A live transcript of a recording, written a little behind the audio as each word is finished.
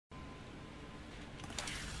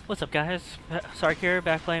What's up, guys? Sark here,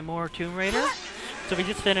 back playing more Tomb Raider. So we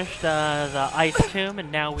just finished the ice tomb,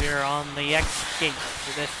 and now we're on the escape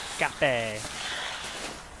to this escape.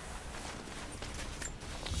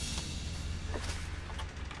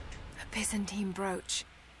 A Byzantine brooch.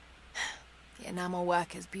 The enamel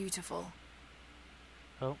work is beautiful.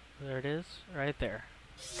 Oh, there it is, right there.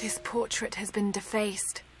 This portrait has been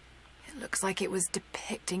defaced. It looks like it was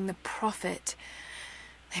depicting the Prophet.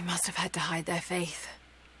 They must have had to hide their faith.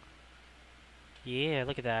 Yeah,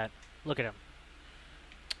 look at that. Look at him.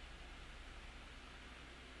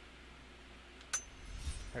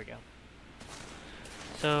 There we go.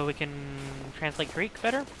 So we can translate Greek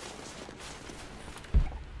better.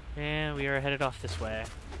 And we are headed off this way.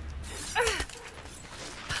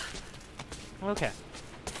 Okay.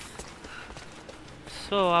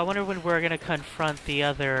 So I wonder when we're gonna confront the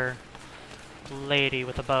other lady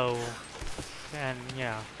with a bow. And, you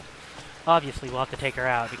know, obviously we'll have to take her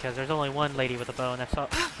out because there's only one lady with a bow, and that's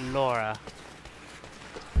Laura.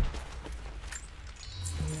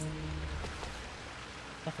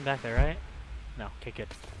 Nothing back there, right? No. Okay, good.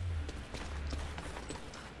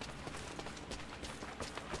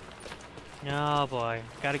 Oh boy.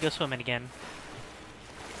 Gotta go swimming again.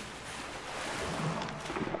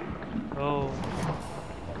 Oh.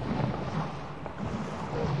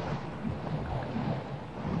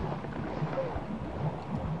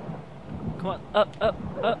 Come on. Up.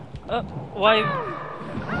 Why?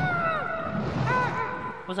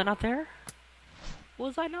 Was I not there?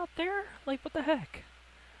 Was I not there? Like, what the heck?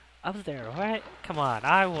 I was there, right? Come on,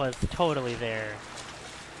 I was totally there.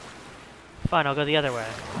 Fine, I'll go the other way.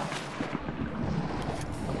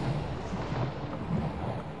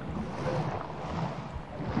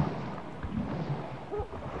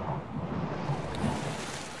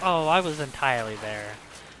 Oh, I was entirely there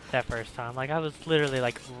that first time. Like, I was literally,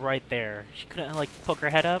 like, right there. She couldn't, like, poke her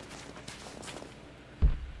head up.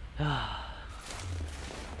 Oh,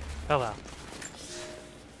 well.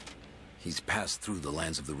 He's passed through the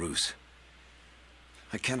lands of the Rus.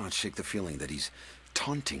 I cannot shake the feeling that he's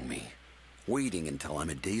taunting me, waiting until I'm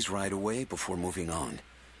a day's ride away before moving on.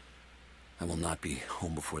 I will not be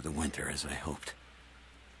home before the winter, as I hoped.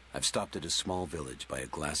 I've stopped at a small village by a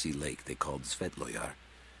glassy lake they called Svetloyar.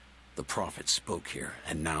 The Prophet spoke here,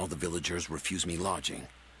 and now the villagers refuse me lodging.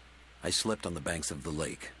 I slept on the banks of the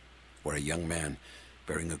lake, where a young man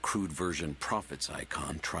bearing a crude version Prophet's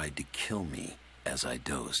icon tried to kill me as I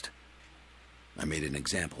dozed. I made an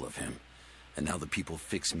example of him, and now the people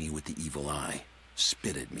fix me with the evil eye,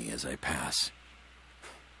 spit at me as I pass.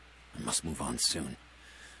 I must move on soon.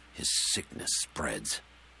 His sickness spreads.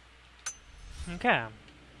 Okay.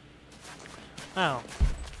 Oh.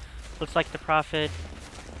 Looks like the Prophet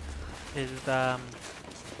is,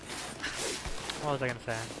 what was I gonna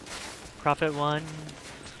say? Prophet 1,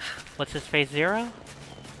 what's his face, 0?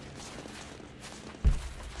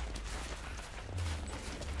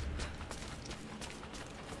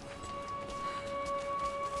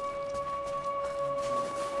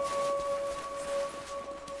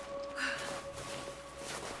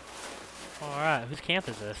 Alright, whose camp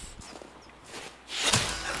is this?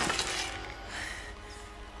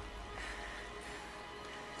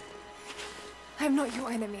 I'm not your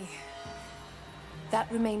enemy.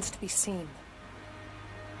 That remains to be seen.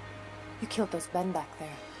 You killed those men back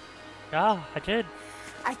there. Ah, I did.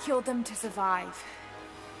 I killed them to survive.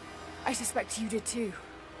 I suspect you did too.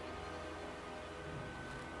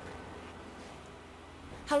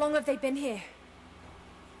 How long have they been here?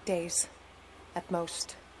 Days, at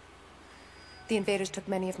most. The invaders took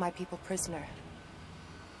many of my people prisoner.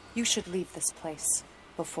 You should leave this place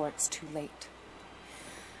before it's too late.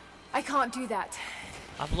 I can't do that.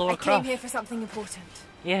 I'm Laura I Croft. came here for something important.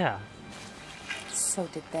 Yeah. So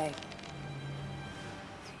did they.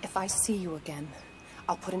 If I see you again,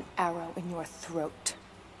 I'll put an arrow in your throat.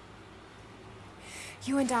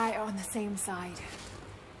 You and I are on the same side.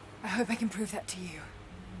 I hope I can prove that to you.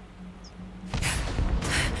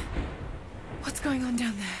 What's going on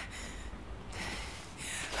down there?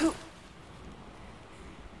 Who?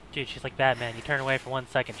 Dude, she's like Batman. You turn away for 1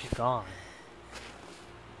 second, she's gone.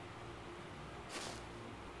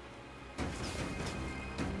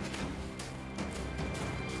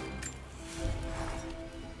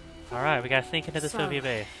 Alright, we gotta sneak into the Soviet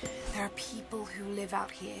base. There are people who live out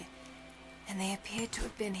here, and they appear to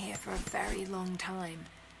have been here for a very long time,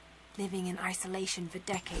 living in isolation for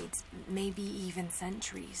decades, maybe even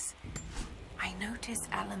centuries. I notice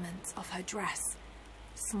elements of her dress,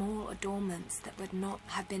 small adornments that would not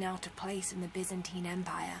have been out of place in the Byzantine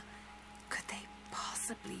Empire. Could they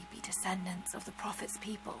possibly be descendants of the Prophet's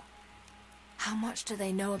people? How much do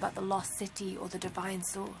they know about the lost city or the divine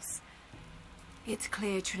source? It's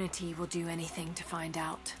clear Trinity will do anything to find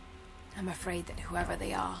out. I'm afraid that whoever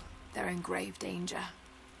they are, they're in grave danger.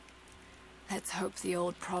 Let's hope the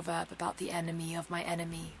old proverb about the enemy of my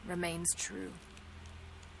enemy remains true.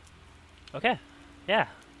 Okay. Yeah.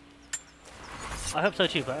 I hope so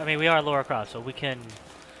too, but I mean, we are Lara Croft, so we can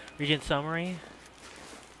region summary.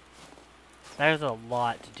 There's a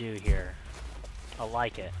lot to do here. I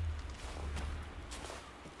like it.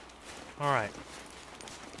 Alright.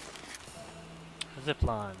 Zip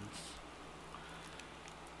lines.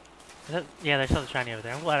 Yeah, there's something shiny over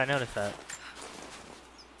there. I'm glad I noticed that.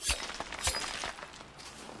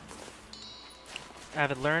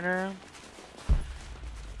 Avid learner.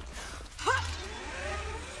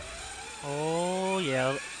 Oh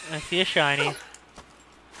yeah, I see a shiny.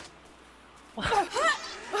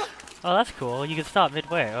 Oh, that's cool. You can stop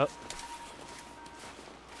midway. Oh.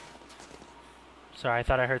 Sorry, I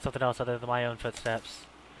thought I heard something else other than my own footsteps.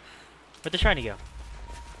 Where'd the shiny go?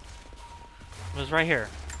 It was right here.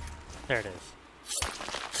 There it is.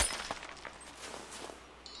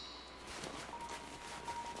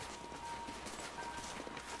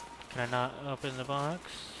 Can I not open the box?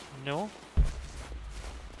 No.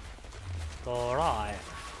 Alright.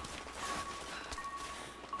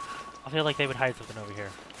 I feel like they would hide something over here.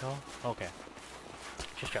 No? Okay.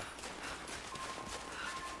 Just go.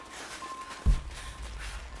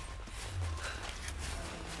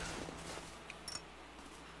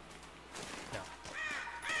 No.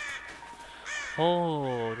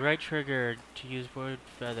 Hold right trigger to use wood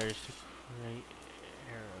feathers to create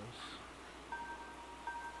arrows.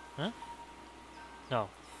 Huh? No.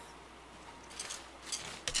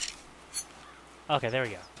 Okay, there we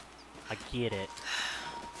go. I get it.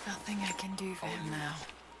 Nothing I can do for him now.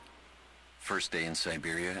 First day in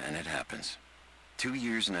Siberia, and it happens. 2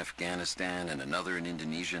 years in Afghanistan and another in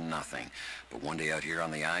Indonesia, nothing. But one day out here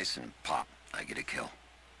on the ice, and pop, I get a kill.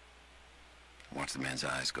 Watch the man's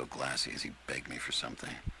eyes go glassy as he begged me for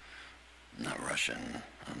something. Not Russian,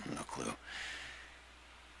 no clue.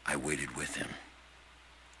 I waited with him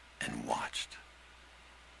and watched.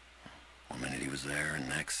 One minute he was there, and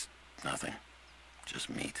next, nothing. Just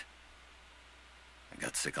meat. I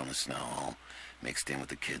got sick on the snow, all mixed in with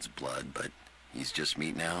the kid's blood, but he's just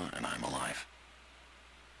meat now, and I'm alive.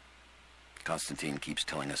 Constantine keeps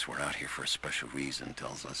telling us we're out here for a special reason,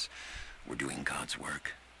 tells us we're doing God's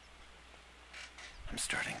work. I'm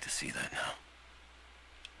starting to see that now.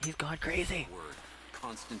 He's gone crazy. Word.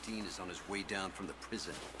 Constantine is on his way down from the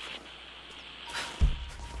prison.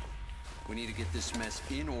 We need to get this mess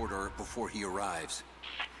in order before he arrives.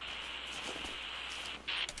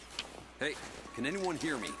 Hey, can anyone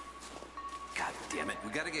hear me? God damn it,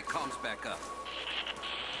 we gotta get comms back up.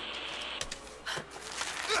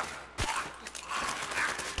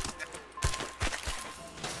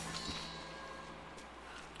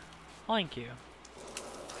 Thank you.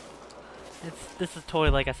 This is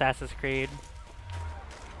totally like Assassin's Creed.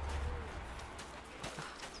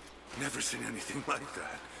 Never seen anything like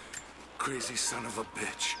that. Crazy son of a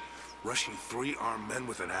bitch. Rushing 3 armed men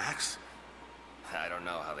with an axe? I don't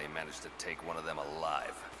know how they managed to take one of them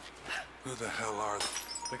alive. Who the hell are they?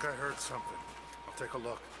 Think I heard something. I'll take a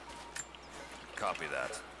look. Copy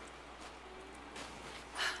that.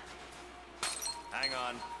 Hang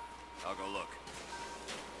on. I'll go look.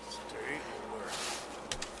 Stay alert.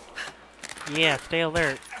 Yeah, stay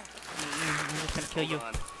alert. I'm just gonna kill you.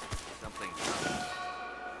 Hold on. Something.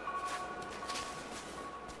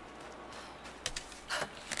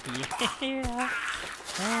 Yeah.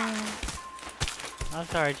 I'm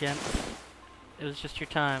sorry, gents. It was just your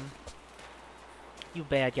time. You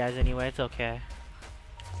bad guys anyway, it's okay.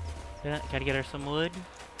 Yeah, gotta get her some wood.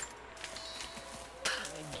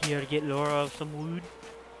 Gotta get Laura some wood.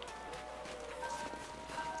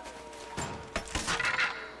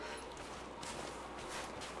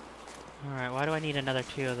 Alright, why do I need another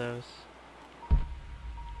 2 of those?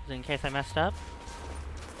 Is it in case I messed up?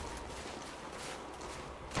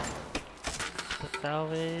 The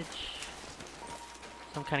salvage.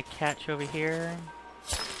 Some kind of catch over here.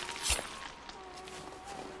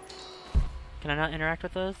 Can I not interact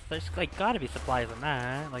with those? There's like gotta be supplies in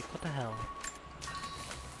that. Like what the hell?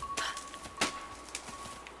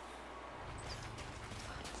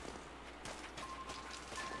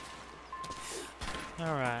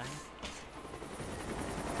 Alright.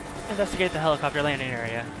 Investigate the helicopter landing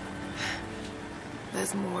area.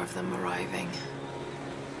 There's more of them arriving.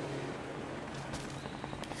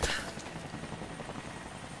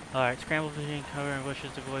 Alright, scramble between cover and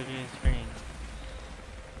bushes to avoid being screened.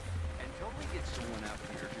 And don't we get get someone out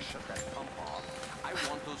here to shut that pump off. I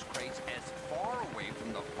want those crates as far away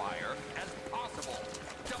from the fire as possible.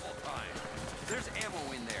 Double time. There's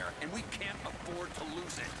ammo in there, and we can't afford to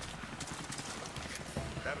lose it.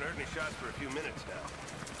 Haven't heard any shots for a few minutes now.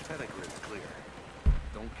 Pentagon's clear.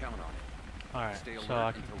 Don't count on it. Alright, Stay so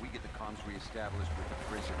alert until we get the comms reestablished with the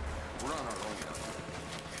prison. We're on our own now.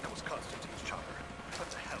 That was Constantine's chopper. What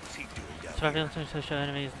the hell is he doing down so here? everyone to show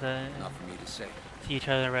enemies that Not for me to say. see each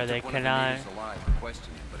other where they Took one of the cannot. natives alive for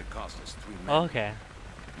questioning, but it cost us 3 men. Okay.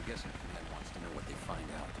 I'm guessing Command wants to know what they find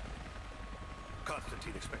out.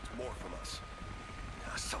 Constantine expects more from us.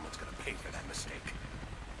 Now, someone's gonna pay for that mistake.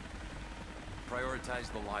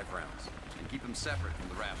 Prioritize the live rounds and keep them separate from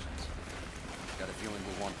the rations. Got a feeling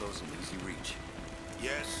we'll want those in easy reach.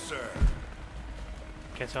 Yes, sir.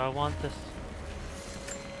 Okay, so I want this.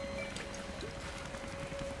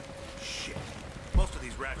 Shit. Most of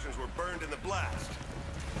these rations were burned in the blast.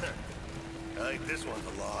 I think this one's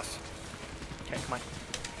a loss. Okay, come on.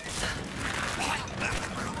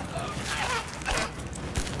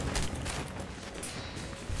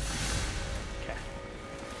 Okay.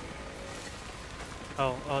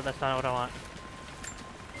 Oh, that's not what I want.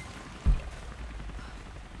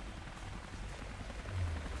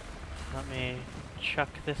 Let me chuck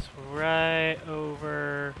this right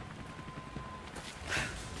over.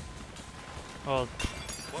 Oh,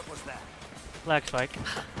 What was that? lag spike.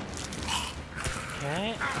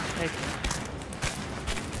 Okay, take.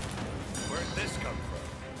 Where'd this come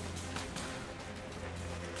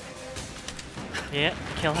from? Yeah,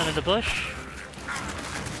 kill him in the bush.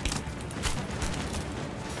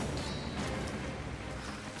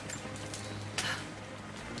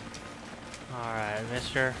 Alright,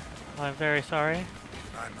 mister. I'm very sorry.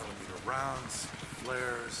 9mm rounds,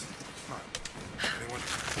 flares. Anyone?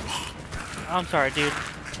 I'm sorry, dude.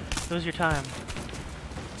 It was your time.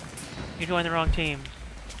 You joined the wrong team.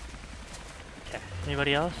 Okay,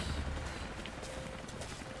 anybody else?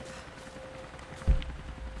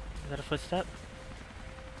 Is that a footstep?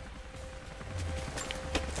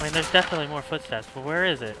 I mean, there's definitely more footsteps, but where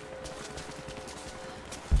is it?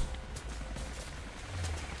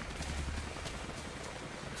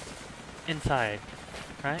 Inside,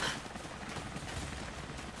 right?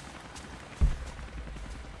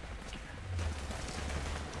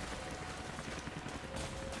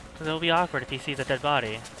 Because it'll be awkward if he sees a dead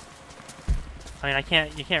body. I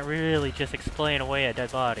mean, you can't really just explain away a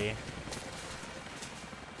dead body.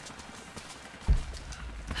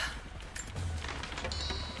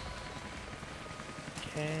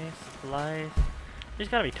 Okay, supplies. There's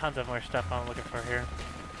gotta be tons of more stuff I'm looking for here.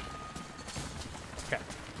 Okay.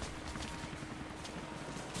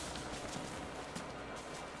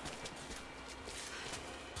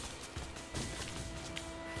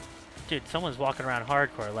 Dude, someone's walking around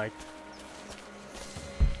hardcore, like,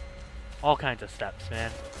 all kinds of steps,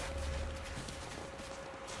 man.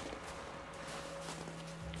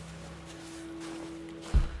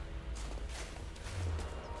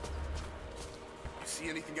 You see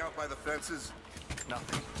anything out by the fences?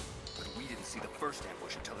 Nothing. But we didn't see the first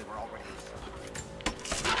ambush until they were already inside.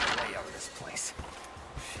 The layout of this place.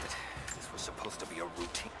 Shit. This was supposed to be a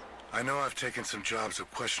routine. I know I've taken some jobs of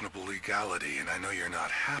questionable legality, and I know you're not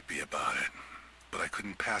happy about it. But I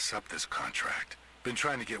couldn't pass up this contract. Been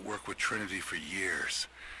trying to get work with Trinity for years.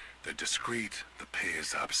 They're discreet, the pay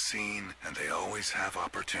is obscene, and they always have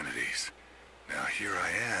opportunities. Now here I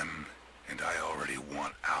am, and I already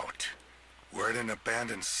want out. We're at an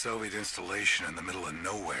abandoned Soviet installation in the middle of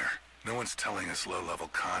nowhere. No one's telling us low-level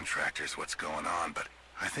contractors what's going on, but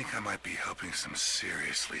I think I might be helping some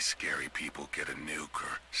seriously scary people get a nuke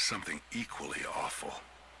or something equally awful.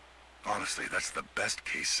 Honestly, that's the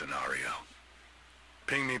best-case scenario.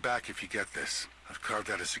 Ping me back if you get this. I've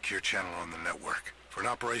carved out a secure channel on the network. For an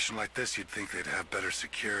operation like this, you'd think they'd have better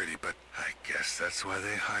security, but I guess that's why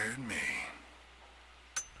they hired me.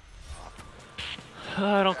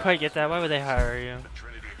 I don't quite get that. Why would they hire you? The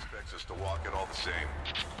Trinity expects us to walk it all the same.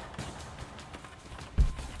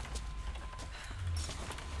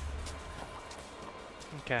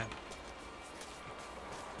 Okay.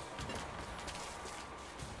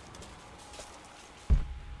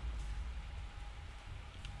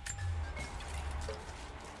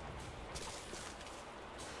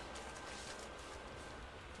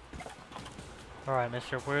 Alright,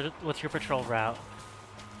 mister, what's your patrol route?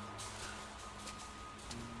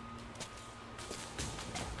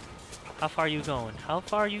 How far are you going? How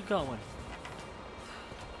far are you going?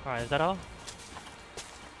 Alright, is that all?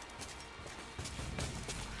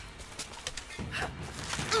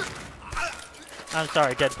 I'm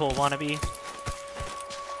sorry, Deadpool wannabe.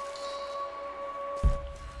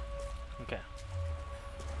 Okay.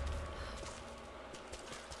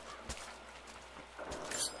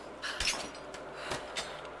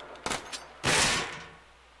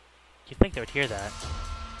 You'd think they would hear that.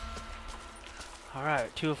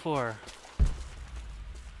 Alright, 2 of 4.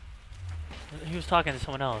 He was talking to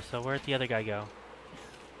someone else, so where'd the other guy go?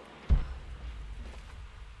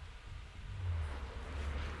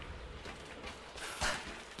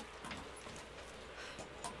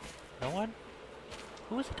 No one?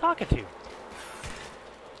 Who was he talking to?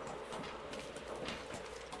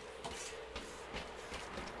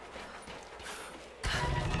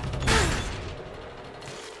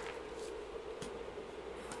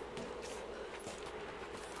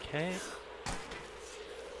 Okay.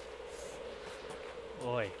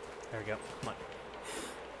 Oi. There we go. Come on.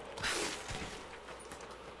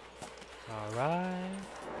 Alright.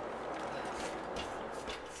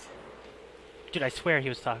 Dude, I swear he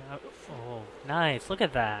was talking. Oh, nice. Look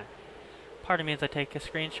at that. Part of me as I take a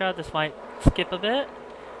screenshot. This might skip a bit.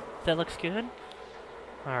 That looks good.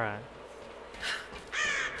 Alright.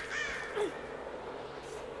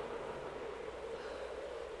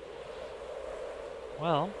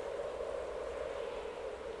 Well,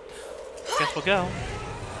 guess we'll go.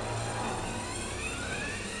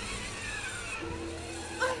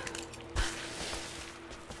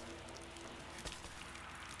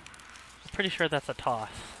 Pretty sure that's a toss,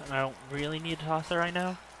 and I don't really need to toss it right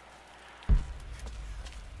now.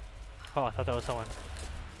 Oh, I thought that was someone.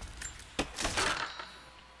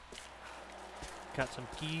 Got some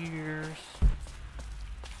gears.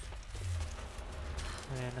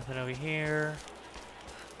 And nothing over here.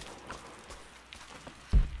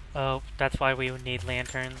 Oh, that's why we would need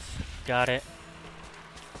lanterns. Got it.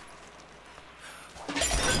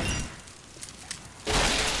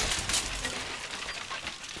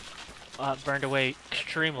 Burned away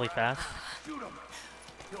extremely fast. Shoot him.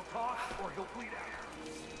 He'll talk or he'll bleed out.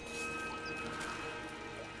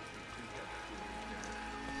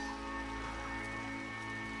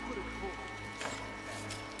 Put him full.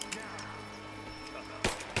 Now.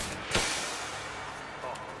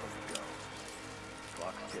 Oh, let's go.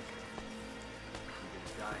 Clock's ticking.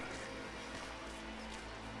 He's dying.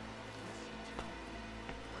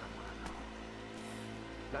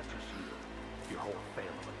 Not just you, your whole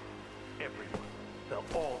family. Everyone. They'll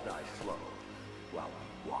all die slow while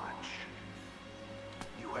we watch.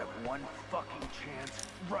 You have one fucking chance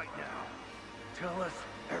right now. Tell us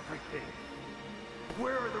everything.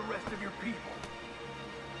 Where are the rest of your people?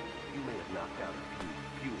 You may have knocked out a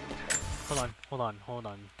few fuel tanks. Hold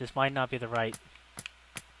on. This might not be the right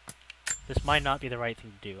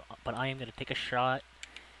thing to do, but I am gonna take a shot,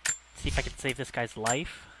 see if I can save this guy's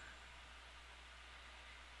life.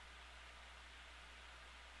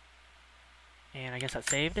 And I guess that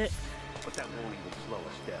saved it. But that won't even slow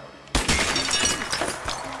us down.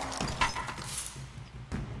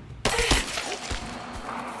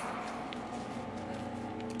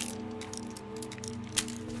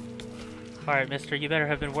 Alright, mister, you better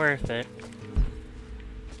have been worth it.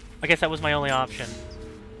 I guess that was my only option.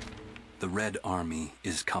 The Red Army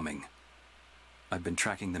is coming. I've been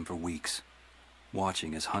tracking them for weeks,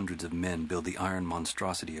 watching as hundreds of men build the iron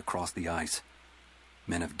monstrosity across the ice.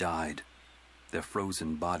 Men have died. Their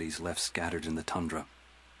frozen bodies left scattered in the tundra.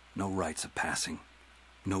 No rites of passing.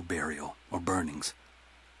 No burial or burnings.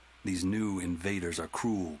 These new invaders are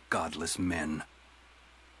cruel, godless men.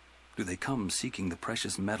 Do they come seeking the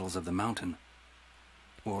precious metals of the mountain?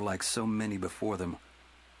 Or like so many before them,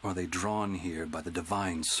 are they drawn here by the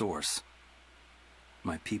divine source?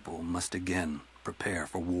 My people must again prepare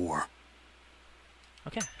for war.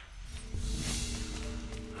 Okay.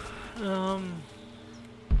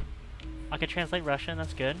 I can translate Russian,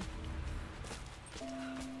 that's good.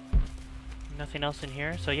 Nothing else in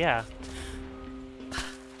here, so yeah.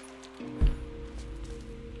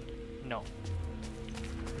 No.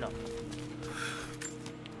 No.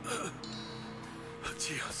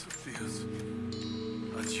 Adios, Theos.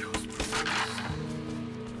 Adios,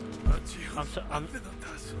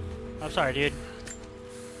 I'm sorry, dude.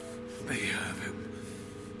 They have him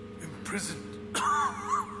imprisoned.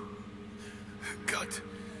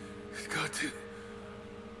 Got it.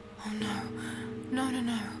 Oh no.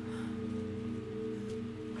 No.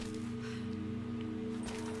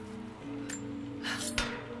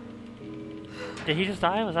 Did he just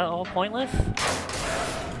die? Was that all pointless?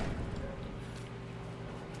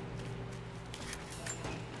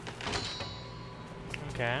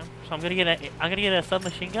 Okay, so I'm gonna get a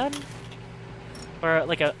submachine gun, or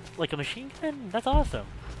like a machine gun. That's awesome.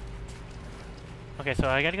 Okay, so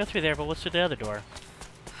I gotta go through there, but what's through the other door?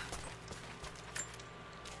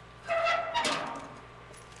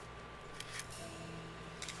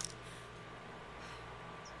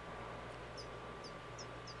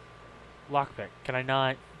 Lockpick. Can I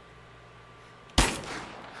not?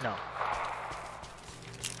 No.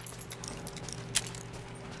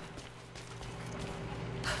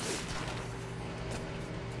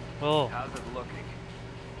 Oh. How's it looking?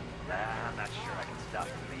 I'm not sure I can stop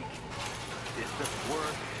the leak. If this doesn't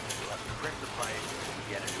work, we'll have to crimp the pipe and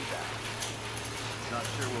get a new back. Not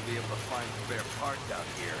sure we'll be able to find spare parts out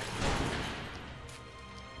here.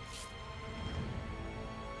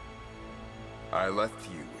 I left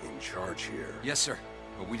you in charge here. Yes, sir.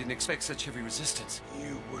 But we didn't expect such heavy resistance.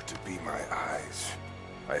 You were to be my eyes.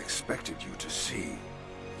 I expected you to see.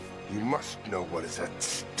 You must know what is at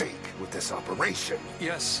stake with this operation.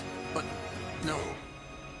 Yes, but no.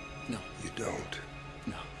 No. You don't.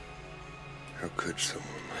 No. How could someone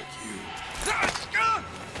like you?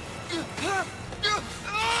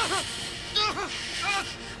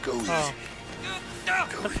 Go easy. Oh.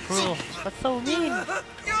 Go That's easy. cruel. That's so mean. Don't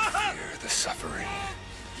fear the suffering.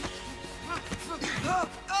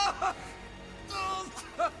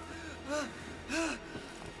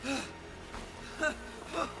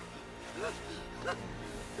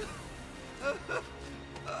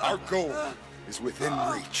 Our goal is within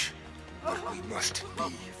reach, but we must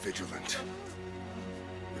be vigilant.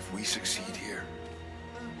 If we succeed here,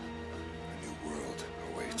 a new world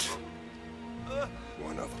awaits.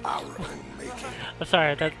 One of our own making. I'm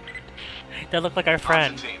sorry, that looked like our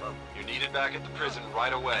friend. Constantine, you're needed back at the prison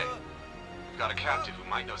right away. We've got a captive who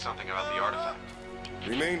might know something about the artifact.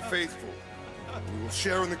 Remain faithful. We will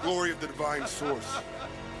share in the glory of the divine source.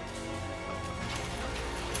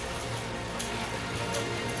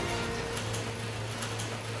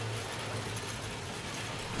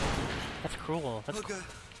 That's cruel. That's What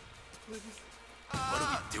do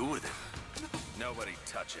we do with him? Nobody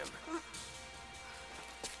touch him.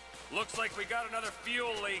 Looks like we got another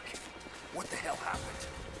fuel leak. What the hell happened?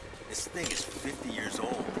 This thing is 50 years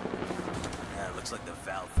old. Yeah, looks like the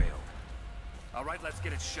valve failed. All right, let's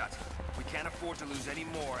get it shut. We can't afford to lose any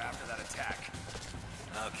more after that attack.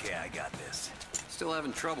 Okay, I got this. Still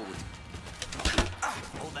having trouble with...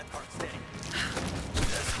 Hold that part steady.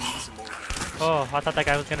 Let's need some more. Oh, I thought that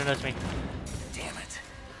guy was gonna notice me. Damn it.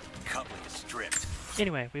 Coupling is stripped.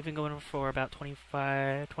 Anyway, we've been going for about 20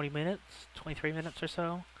 minutes, 23 minutes or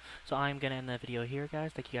so. So I'm gonna end the video here,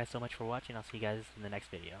 guys. Thank you guys so much for watching. I'll see you guys in the next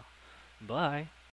video. Bye.